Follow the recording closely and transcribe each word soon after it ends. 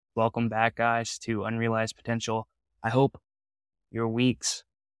Welcome back, guys, to Unrealized Potential. I hope your week's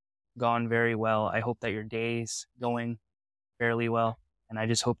gone very well. I hope that your day's going fairly well. And I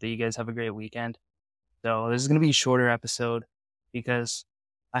just hope that you guys have a great weekend. So, this is going to be a shorter episode because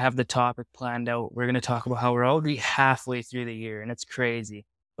I have the topic planned out. We're going to talk about how we're already halfway through the year, and it's crazy.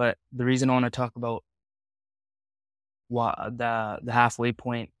 But the reason I want to talk about the halfway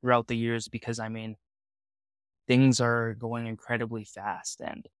point throughout the year is because, things are going incredibly fast,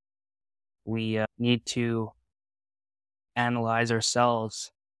 and we need to analyze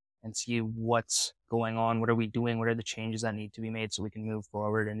ourselves and see what's going on, what are we doing, what are the changes that need to be made so we can move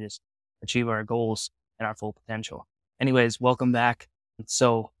forward and just achieve our goals and our full potential. Anyways, welcome back.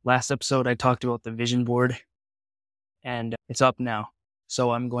 So last episode I talked about the vision board and it's up now. So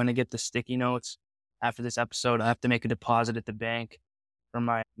I'm going to get the sticky notes after this episode. I have to make a deposit at the bank for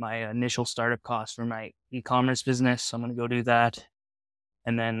my initial startup cost for my e-commerce business. So I'm going to go do that.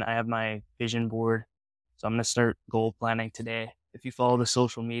 And then I have my vision board. So I'm going to start goal planning today. If you follow the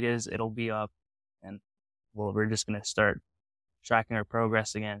social medias, it'll be up. And we're just going to start tracking our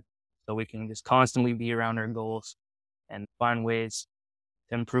progress again. So we can just constantly be around our goals and find ways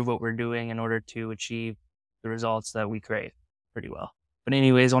to improve what we're doing in order to achieve the results that we crave pretty well. But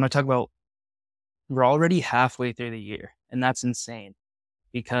anyways, I want to talk about, we're already halfway through the year. And that's insane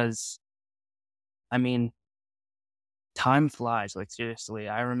because, time flies. Like, seriously,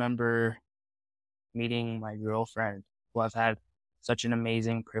 I remember meeting my girlfriend, who I've had such an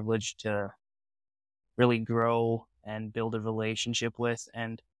amazing privilege to really grow and build a relationship with.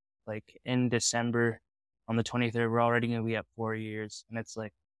 And like in December on the 23rd, we're already going to be at 4 years. And it's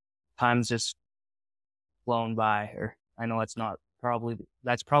like time's just flown by. Or I know that's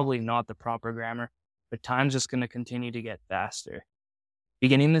probably not the proper grammar, but time's just going to continue to get faster.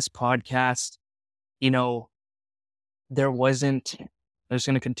 Beginning this podcast, you know, I was going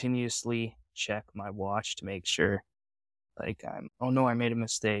to continuously check my watch to make sure oh no, I made a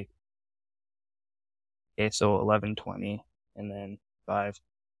mistake. Okay, so 11:20 and then 5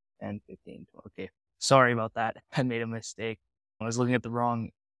 and 15. Okay, sorry about that. I made a mistake. I was looking at the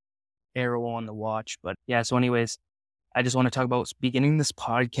wrong arrow on the watch, but yeah, so anyways, I just want to talk about beginning this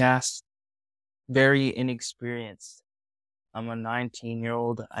podcast. Very inexperienced. I'm a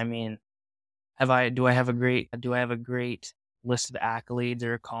 19-year-old. Do I have a great list of accolades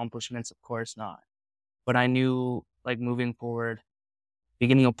or accomplishments? Of course not. But I knew, like, moving forward,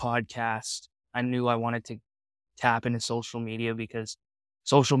 beginning a podcast, I knew I wanted to tap into social media because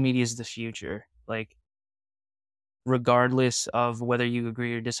social media is the future. Like, regardless of whether you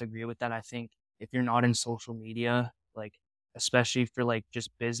agree or disagree with that, I think if you're not in social media, like, especially for like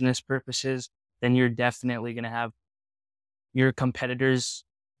just business purposes, then you're definitely going to have your competitors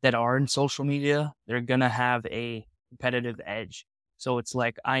that are in social media. They're going to have a competitive edge. So it's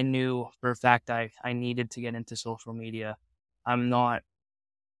like, I knew for a fact I needed to get into social media. I'm not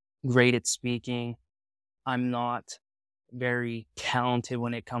great at speaking. I'm not very talented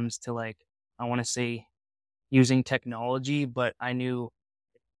when it comes to, like, I want to say, using technology, but I knew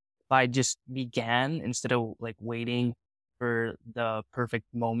if I just began instead of like waiting for the perfect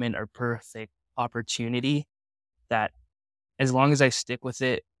moment or perfect opportunity, that as long as I stick with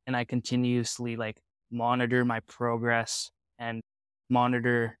it and I continuously like monitor my progress and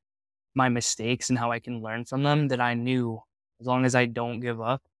monitor my mistakes and how I can learn from them, that I knew as long as I don't give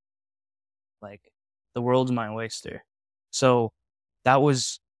up, like, the world's my oyster. So that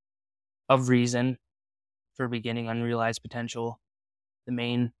was a reason for beginning Unrealized Potential. The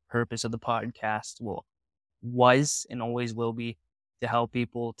main purpose of the podcast was and always will be to help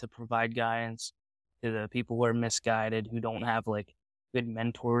people, to provide guidance to the people who are misguided, who don't have like good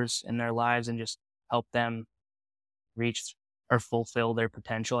mentors in their lives, and just help them reach or fulfill their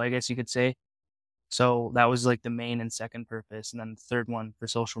potential, I guess you could say. So that was like the main and second purpose. And then the third one for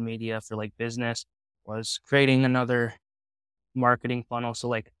social media, for like business, was creating another marketing funnel. So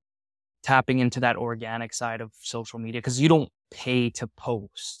like tapping into that organic side of social media, because you don't pay to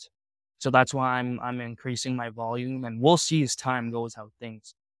post. So that's why I'm increasing my volume, and we'll see as time goes how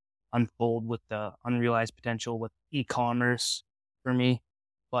things unfold with the Unrealized Potential with e-commerce for me.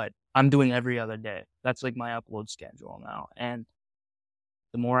 But I'm doing every other day. That's like my upload schedule now. And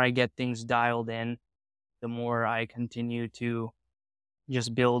the more I get things dialed in, the more I continue to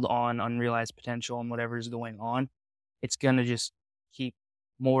just build on Unrealized Potential and whatever is going on. It's going to just keep,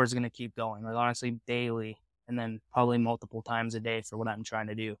 more is going to keep going, like, honestly, daily, and then probably multiple times a day for what I'm trying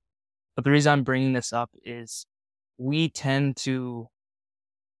to do. But the reason I'm bringing this up is we tend to,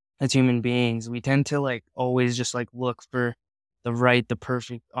 as human beings, we tend to like always just like look for the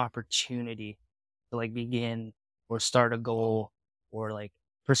perfect opportunity to like begin or start a goal or like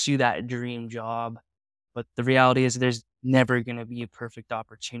pursue that dream job. But the reality is there's never going to be a perfect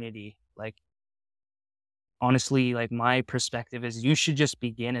opportunity. Like, honestly, like my perspective is you should just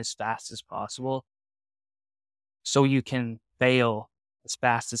begin as fast as possible so you can fail as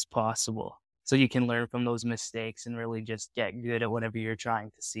fast as possible. So you can learn from those mistakes and really just get good at whatever you're trying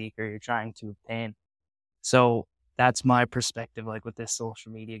to seek or you're trying to obtain. So that's my perspective, like with this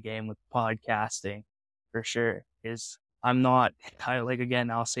social media game, with podcasting, for sure. Is I'm not, like, again,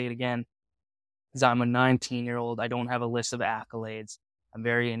 I'll say it again, because I'm a 19-year-old. I don't have a list of accolades. I'm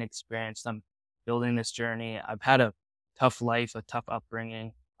very inexperienced. I'm building this journey. I've had a tough life, a tough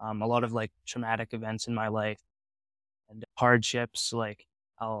upbringing, a lot of like traumatic events in my life and hardships. Like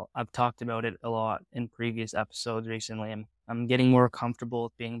I've talked about it a lot in previous episodes recently. I'm getting more comfortable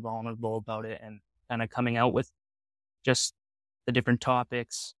with being vulnerable about it and kind of coming out with just the different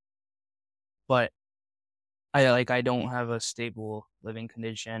topics. But I don't have a stable living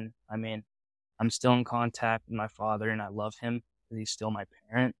condition. I mean, I'm still in contact with my father and I love him because he's still my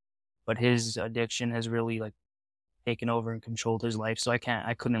parent. But his addiction has really like taken over and controlled his life. So I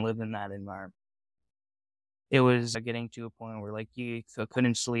couldn't live in that environment. It was getting to a point where like you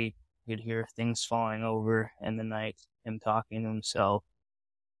couldn't sleep. You'd hear things falling over in the night, him talking to himself.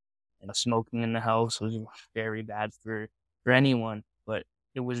 And smoking in the house was very bad for anyone, but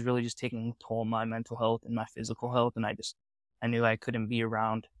it was really just taking a toll on my mental health and my physical health. And I knew I couldn't be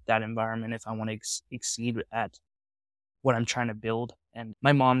around that environment if I want to exceed at what I'm trying to build. And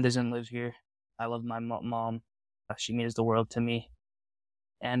my mom doesn't live here. I love my mom. She means the world to me.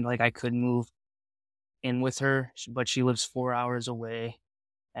 And like I could move in with her, but she lives 4 hours away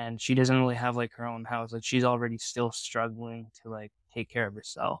and she doesn't really have like her own house. Like she's already still struggling to like take care of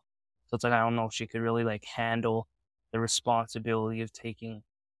herself. So it's like I don't know if she could really like handle the responsibility of taking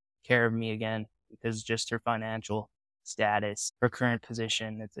care of me again because just her financial status, her current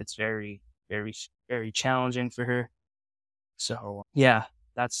position, it's very, very, very challenging for her. So yeah,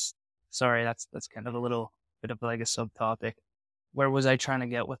 that's sorry, that's kind of a little bit of like a subtopic. Where was I trying to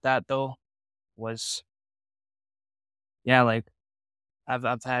get with that though? Was yeah, like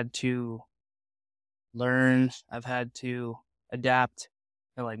I've had to learn, I've had to adapt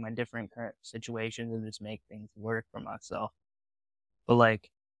to like my different current situations and just make things work for myself. But like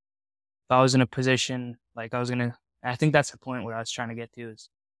if I was in a position like I think that's the point where I was trying to get to is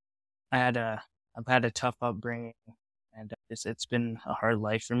I had a I've had a tough upbringing and it's been a hard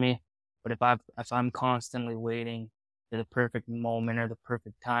life for me. But if I'm constantly waiting for the perfect moment or the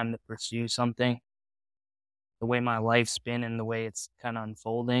perfect time to pursue something, the way my life's been and the way it's kind of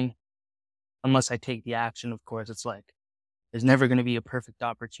unfolding, unless I take the action, of course, it's like there's never going to be a perfect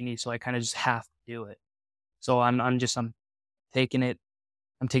opportunity. So I kind of just have to do it. So I'm taking it.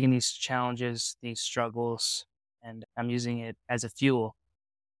 I'm taking these challenges, these struggles, and I'm using it as a fuel.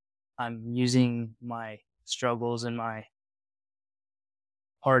 I'm using my struggles and my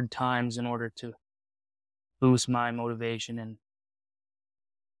hard times in order to boost my motivation and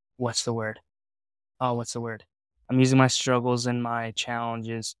what's the word? Oh, what's the word? I'm using my struggles and my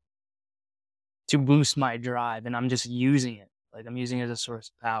challenges to boost my drive and I'm just using it. Like I'm using it as a source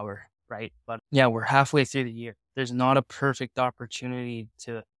of power, right? But yeah, we're halfway through the year. There's not a perfect opportunity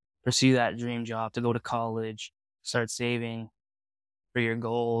to pursue that dream job, to go to college, start saving for your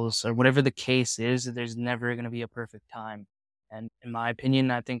goals or whatever the case is. There's never going to be a perfect time. And in my opinion,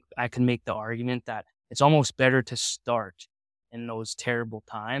 I think I can make the argument that it's almost better to start in those terrible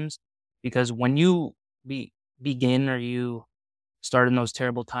times because when you begin or you start in those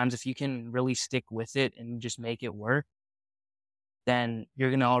terrible times, if you can really stick with it and just make it work, then you're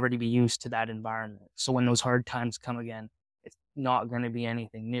going to already be used to that environment. So when those hard times come again, it's not going to be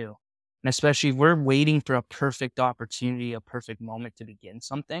anything new. And especially if we're waiting for a perfect opportunity, a perfect moment to begin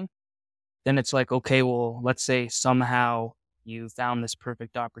something, then it's like, okay, well, let's say somehow you found this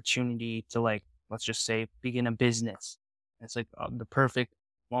perfect opportunity to like, let's just say begin a business. It's like the perfect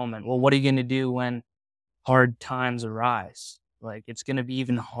moment. Well, what are you going to do when hard times arise? Like it's going to be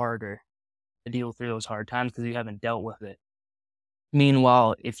even harder to deal through those hard times because you haven't dealt with it.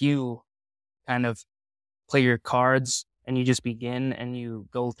 Meanwhile, if you kind of play your cards and you just begin and you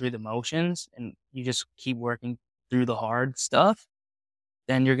go through the motions and you just keep working through the hard stuff,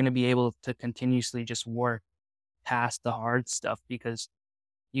 then you're going to be able to continuously just work past the hard stuff because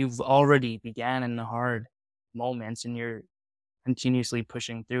you've already began in the hard moments and you're continuously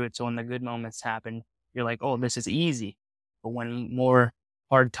pushing through it. So when the good moments happen, you're like, oh, this is easy. But when more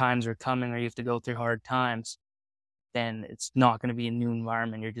hard times are coming or you have to go through hard times, then it's not going to be a new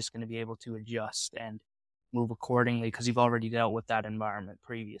environment. You're just going to be able to adjust and move accordingly because you've already dealt with that environment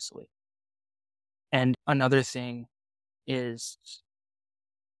previously. And another thing is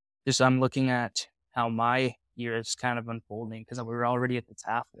just I'm looking at how my year is kind of unfolding because we're already at this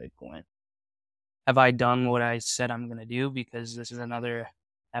halfway point. Have I done what I said I'm gonna do? Because this is another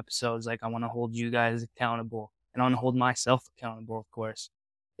episode. It's like I want to hold you guys accountable, and I want to hold myself accountable, of course.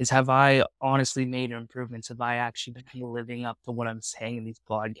 Is have I honestly made improvements? Have I actually been living up to what I'm saying in these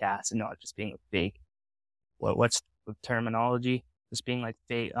podcasts and not just being a fake? What's the terminology? Just being like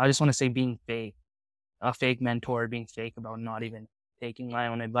fake. I just want to say being fake, a fake mentor, being fake about not even taking my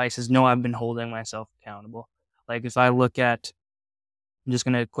own advice. Is no, I've been holding myself accountable. Like if I look at, I'm just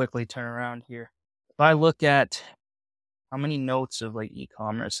gonna quickly turn around here. If I look at how many notes of like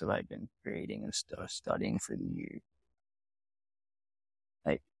e-commerce have I been creating and studying for the year,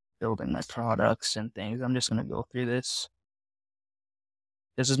 like building my products and things. I'm just gonna go through this.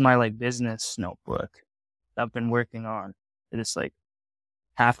 This is my like business notebook that I've been working on. It's like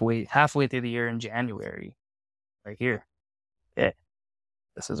halfway through the year in January, right here. Yeah,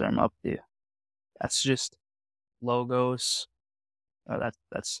 this is where I'm up to. That's just logos.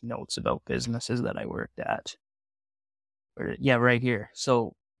 That's notes about businesses that I worked at. Yeah, right here.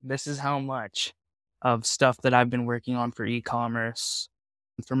 So this is how much of stuff that I've been working on for e-commerce,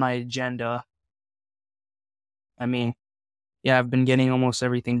 for my agenda. I mean, yeah, I've been getting almost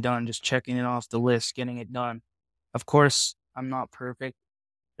everything done, just checking it off the list, getting it done. Of course, I'm not perfect.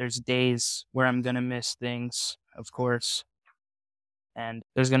 There's days where I'm going to miss things, of course. And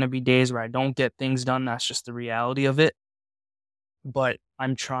there's going to be days where I don't get things done. That's just the reality of it. But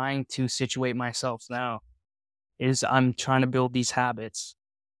I'm trying to situate myself now. I'm trying to build these habits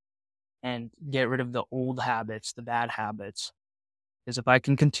and get rid of the old habits, the bad habits. Because if I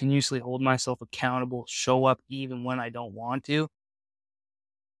can continuously hold myself accountable, show up even when I don't want to,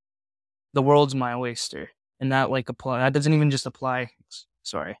 the world's my oyster. And that doesn't even just apply,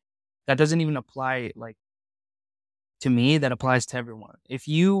 sorry, that doesn't even apply like to me, that applies to everyone. If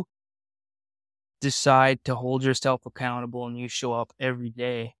you decide to hold yourself accountable and you show up every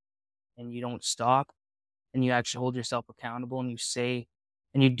day and you don't stop and you actually hold yourself accountable and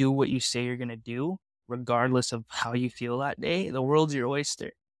you do what you say you're going to do, regardless of how you feel that day, the world's your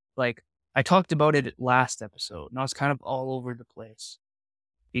oyster. Like I talked about it last episode and I was kind of all over the place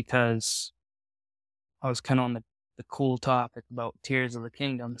because I was kind of on the cool topic about Tears of the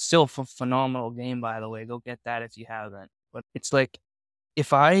Kingdom. Still a phenomenal game, by the way. Go get that if you haven't. But it's like,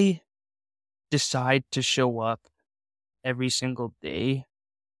 if I decide to show up every single day,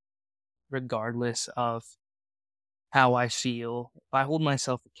 regardless of how I feel, if I hold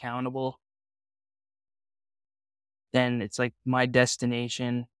myself accountable, then it's like my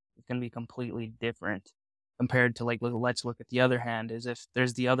destination is going to be completely different compared to like, let's look at the other hand, is if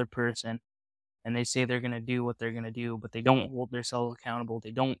there's the other person and they say they're going to do what they're going to do, but they don't hold themselves accountable.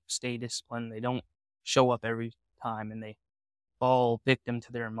 They don't stay disciplined. They don't show up every time, and they fall victim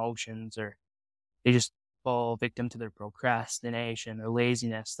to their emotions, or they just fall victim to their procrastination or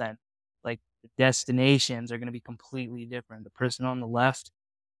laziness. Then like the destinations are going to be completely different. The person on the left,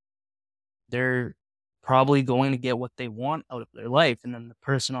 they're probably going to get what they want out of their life. And then the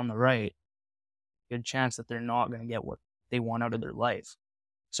person on the right, good chance that they're not going to get what they want out of their life.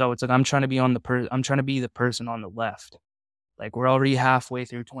 So it's like I'm trying to be I'm trying to be the person on the left. Like we're already halfway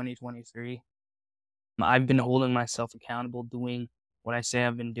through 2023. I've been holding myself accountable, doing what I say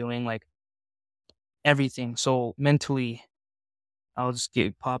I've been doing, like everything. So mentally, I'll just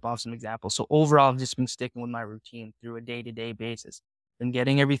pop off some examples. So overall, I've just been sticking with my routine through a day-to-day basis. Been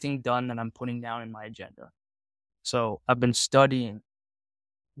getting everything done that I'm putting down in my agenda. So I've been studying,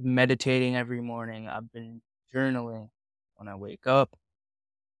 meditating every morning. I've been journaling when I wake up.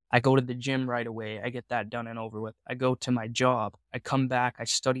 I go to the gym right away. I get that done and over with. I go to my job. I come back. I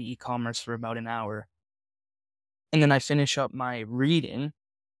study e-commerce for about an hour. And then I finish up my reading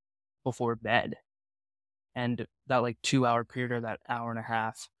before bed. And that like 2 hour period or that hour and a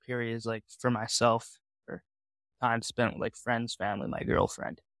half period is like for myself, or time spent with like friends, family, my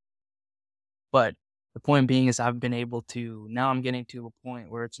girlfriend. But the point being is I'm getting to a point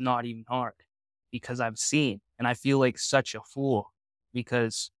where it's not even hard because I've seen, and I feel like such a fool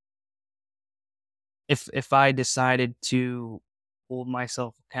because if I decided to hold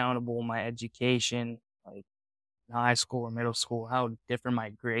myself accountable, my education, like in high school or middle school, how different my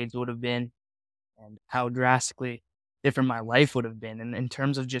grades would have been and how drastically different my life would have been. And in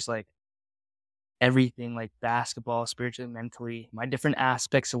terms of just like everything, like basketball, spiritually, mentally, my different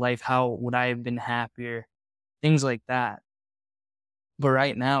aspects of life, how would I have been happier? Things like that. But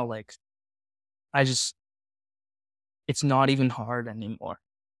right now, like it's not even hard anymore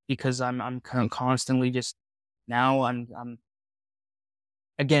because I'm constantly just now I'm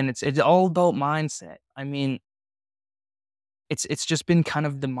again, it's all about mindset. I mean, it's just been kind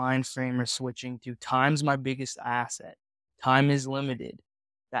of the mind frame or switching to time's my biggest asset. Time is limited.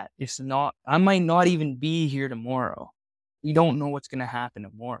 That it's not I might not even be here tomorrow. We don't know what's gonna happen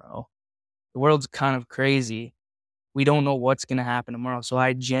tomorrow. The world's kind of crazy. We don't know what's gonna happen tomorrow. So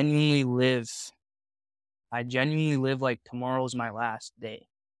I genuinely live like tomorrow's my last day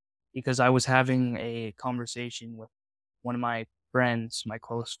because I was having a conversation with one of my friends, my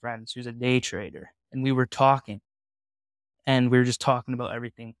close friends, who's a day trader, and we were talking and we were just talking about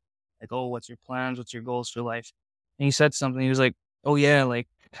everything. Like, "Oh, what's your plans? What's your goals for life?" And he said something. He was like, "Oh yeah, like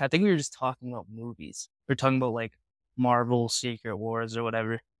I think we were just talking about movies. We are talking about like Marvel Secret Wars or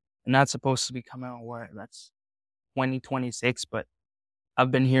whatever, and that's supposed to be coming out what? That's 2026, but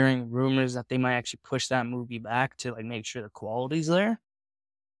I've been hearing rumors that they might actually push that movie back to like make sure the quality's there."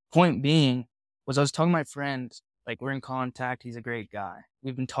 Point being was I was talking to my friend, like we're in contact. He's a great guy.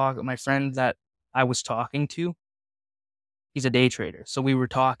 We've been talking. My friend that I was talking to, he's a day trader. So we were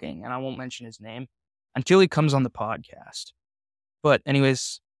talking, and I won't mention his name until he comes on the podcast. But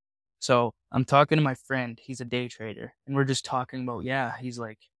anyways, so I'm talking to my friend. He's a day trader, and we're just talking about, yeah, he's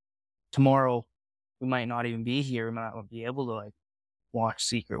like, tomorrow we might not even be here. We might not be able to like watch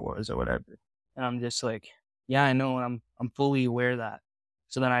Secret Wars or whatever. And I'm just like, yeah, I know, and I'm fully aware of that.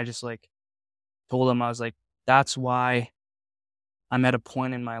 So then I just like told him, I was like, that's why I'm at a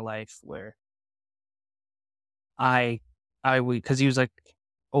point in my life where I I would, because he was like,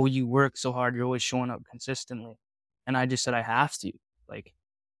 "Oh, you work so hard, you're always showing up consistently." And I just said, "I have to." Like,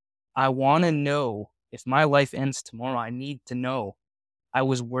 I wanna know if my life ends tomorrow, I need to know I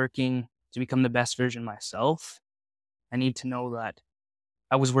was working to become the best version of myself. I need to know that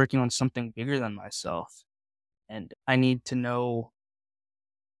I was working on something bigger than myself, and I need to know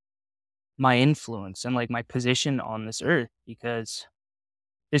my influence and, like, my position on this earth because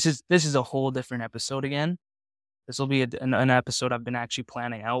this is a whole different episode again. This will be an episode I've been actually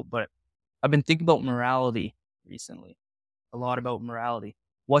planning out, but I've been thinking about morality recently, a lot about morality.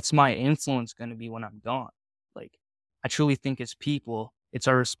 What's my influence going to be when I'm gone? Like, I truly think as people, it's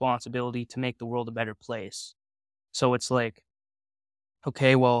our responsibility to make the world a better place. So it's like,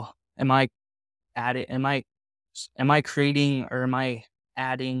 okay, well, am I creating or am I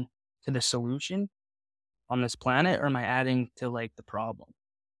adding to the solution on this planet or am I adding to like the problem?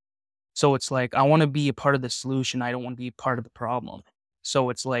 So it's like, I want to be a part of the solution. I don't want to be a part of the problem. So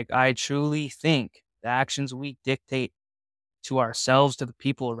it's like, I truly think the actions we dictate to ourselves, to the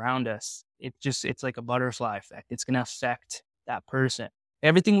people around us, it's like a butterfly effect. It's going to affect that person.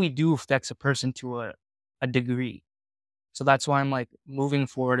 Everything we do affects a person to a degree. So that's why I'm like moving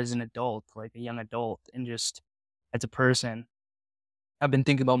forward as an adult, like a young adult, and just as a person, I've been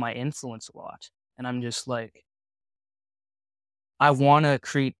thinking about my influence a lot. And I'm just like, I want to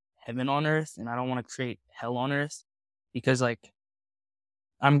create heaven on earth and I don't want to create hell on earth because like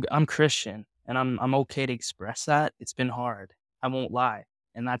I'm Christian and I'm okay to express that. It's been hard. I won't lie.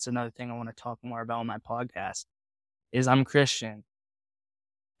 And that's another thing I want to talk more about on my podcast is I'm Christian.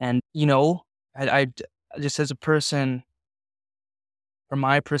 And just as a person, from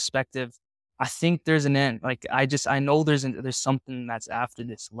my perspective, I think there's an end. Like I know there's something that's after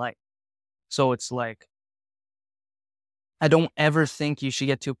this life. So it's like I don't ever think you should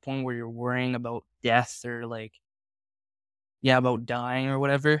get to a point where you're worrying about death or like, yeah, about dying or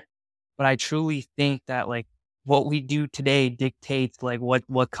whatever. But I truly think that like what we do today dictates like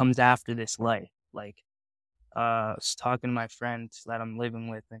what comes after this life. Like I was talking to my friend that I'm living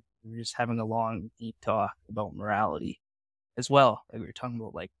with and we are just having a long, deep talk about morality as well. Like we were talking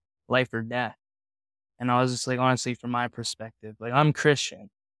about like life or death. And I was just like, honestly, from my perspective, like I'm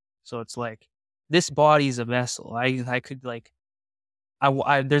Christian. So it's like this body is a vessel. I could like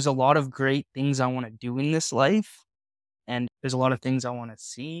there's a lot of great things I want to do in this life, and there's a lot of things I want to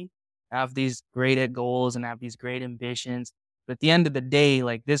see. I have these great goals and I have these great ambitions. But at the end of the day,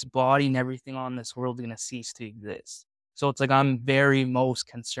 like this body and everything on this world is gonna cease to exist. So it's like I'm very most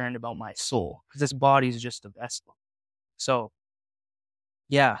concerned about my soul because this body is just a vessel. So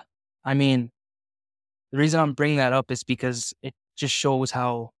yeah, I mean, the reason I'm bringing that up is because it just shows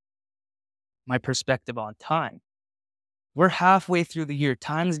how my perspective on time. We're halfway through the year.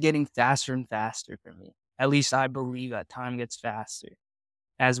 Time's getting faster and faster for me. At least I believe that time gets faster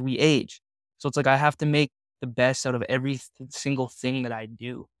as we age. So it's like I have to make the best out of every single thing that I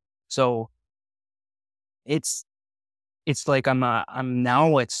do. So it's it's like I'm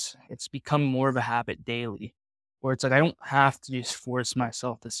now it's become more of a habit daily where it's like I don't have to just force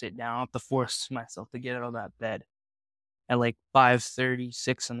myself to sit down. I don't have to force myself to get out of that bed at like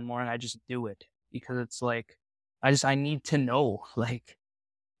 5:36 in the morning. I just do it because it's like I need to know like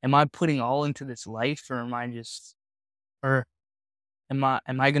am I putting all into this life or am I just or am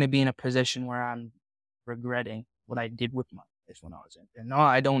I going to be in a position where I'm regretting what I did with my life when I was in? And no,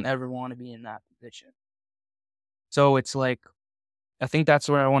 I don't ever want to be in that position. So it's like, I think that's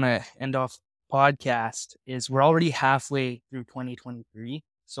where I want to end off podcast is we're already halfway through 2023.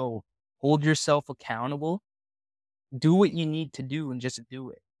 So hold yourself accountable, do what you need to do and just do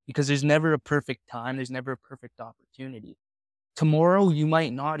it because there's never a perfect time. There's never a perfect opportunity. Tomorrow, you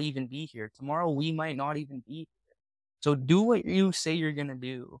might not even be here. Tomorrow, we might not even be here. So do what you say you're going to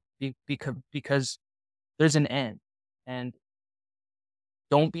do because there's an end, and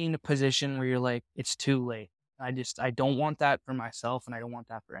don't be in a position where you're like, it's too late. I don't want that for myself and I don't want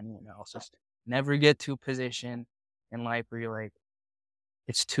that for anyone else. Just never get to a position in life where you're like,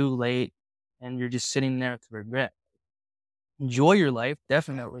 it's too late and you're just sitting there with regret. Enjoy your life,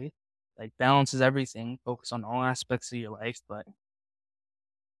 definitely. Like balance is everything. Focus on all aspects of your life, but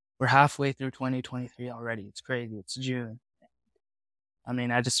we're halfway through 2023 already. It's crazy. It's June. I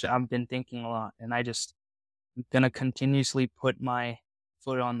mean, I've been thinking a lot and I'm gonna continuously put my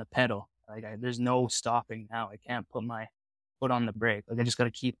foot on the pedal. Like there's no stopping now. I can't put my foot on the brake. Like I just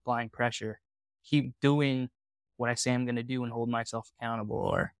gotta keep applying pressure, keep doing what I say I'm gonna do, and hold myself accountable.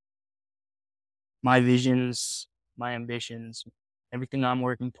 Or my visions, my ambitions, everything I'm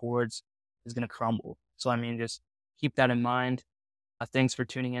working towards is gonna crumble. So I mean, just keep that in mind. Thanks for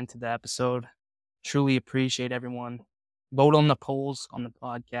tuning into the episode. Truly appreciate everyone. Vote on the polls on the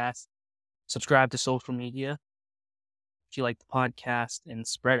podcast. Subscribe to social media if you like the podcast, and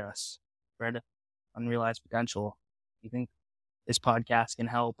spread unrealized potential. If you think this podcast can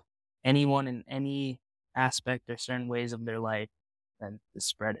help anyone in any aspect or certain ways of their life, then just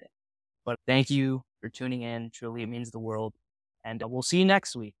spread it. But thank you for tuning in. Truly, it means the world. And we'll see you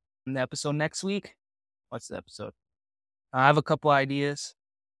next week. In the episode next week, what's the episode? I have a couple ideas.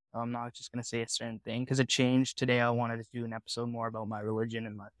 I'm not just going to say a certain thing because it changed. Today, I wanted to do an episode more about my religion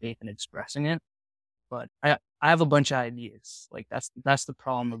and my faith and expressing it. But I have a bunch of ideas. Like that's the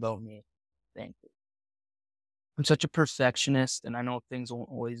problem about me. Thank you. I'm such a perfectionist and I know things won't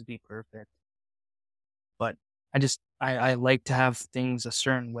always be perfect. But I like to have things a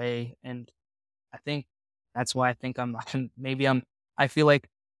certain way, and I think that's why I think I feel like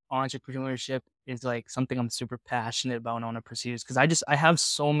entrepreneurship is like something I'm super passionate about and want to pursue because I have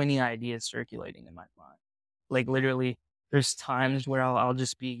so many ideas circulating in my mind. Like literally there's times where I'll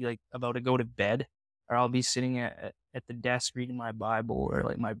just be like about to go to bed, or I'll be sitting at the desk reading my Bible or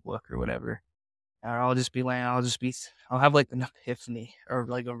like my book or whatever. Or I'll have like an epiphany or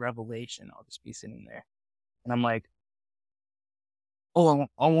like a revelation. I'll just be sitting there and I'm like, oh,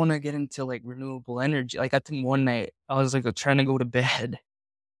 I want to get into like renewable energy. Like I think one night I was like trying to go to bed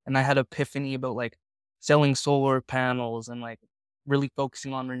and I had an epiphany about like selling solar panels and like really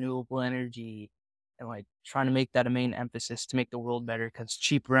focusing on renewable energy and like trying to make that a main emphasis to make the world better because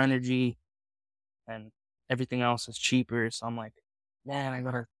cheaper energy and everything else is cheaper. So I'm like, man, I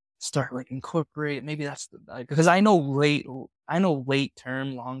gotta start like incorporate. Maybe that's because I know late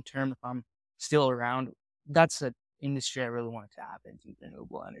term, long term, if I'm still around, that's an industry I really want to tap into,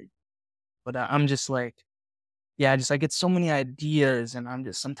 renewable energy. But I'm just like, yeah, I get so many ideas,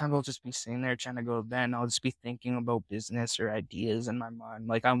 and sometimes I'll just be sitting there trying to go to bed, and I'll just be thinking about business or ideas in my mind,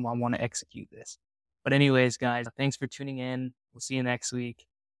 like I want to execute this. But anyways, guys, thanks for tuning in. We'll see you next week,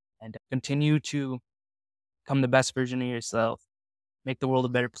 and continue to become the best version of yourself, make the world a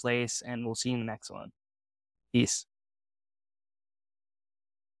better place, and we'll see you in the next one. Peace.